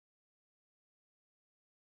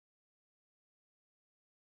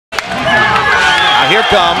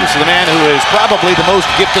here comes the man who is probably the most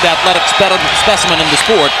gifted athletic specimen in the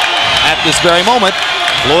sport at this very moment,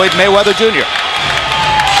 Floyd Mayweather Jr.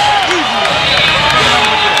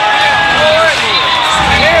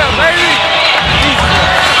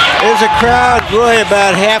 There's a crowd, boy,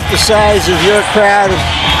 about half the size of your crowd a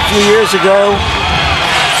few years ago.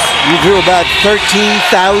 You drew about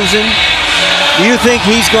 13,000. Do you think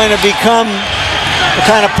he's going to become the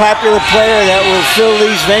kind of popular player that will fill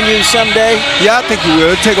these venues someday? Yeah, I think he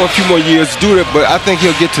will. It'll take him a few more years to do that, but I think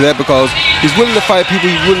he'll get to that because he's willing to fight people.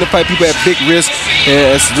 He's willing to fight people at big risk.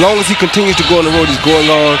 And as long as he continues to go on the road he's going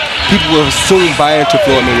on, people will soon buy into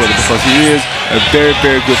Floyd Mayweather because he is a very,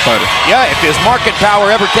 very good fighter. Yeah, if his market power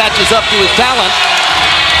ever catches up to his talent,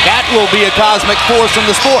 that will be a cosmic force in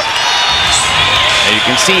the sport. And you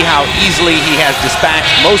can see how easily he has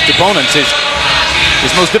dispatched most opponents.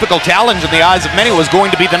 His most difficult challenge in the eyes of many was going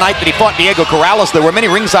to be the night that he fought Diego Corrales. There were many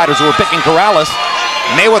ringsiders who were picking Corrales.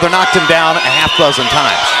 Mayweather knocked him down a half dozen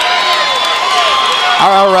times.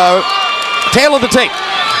 Our tale of the tape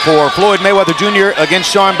for Floyd Mayweather Jr. against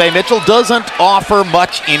Sharmba Mitchell doesn't offer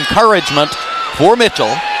much encouragement for Mitchell.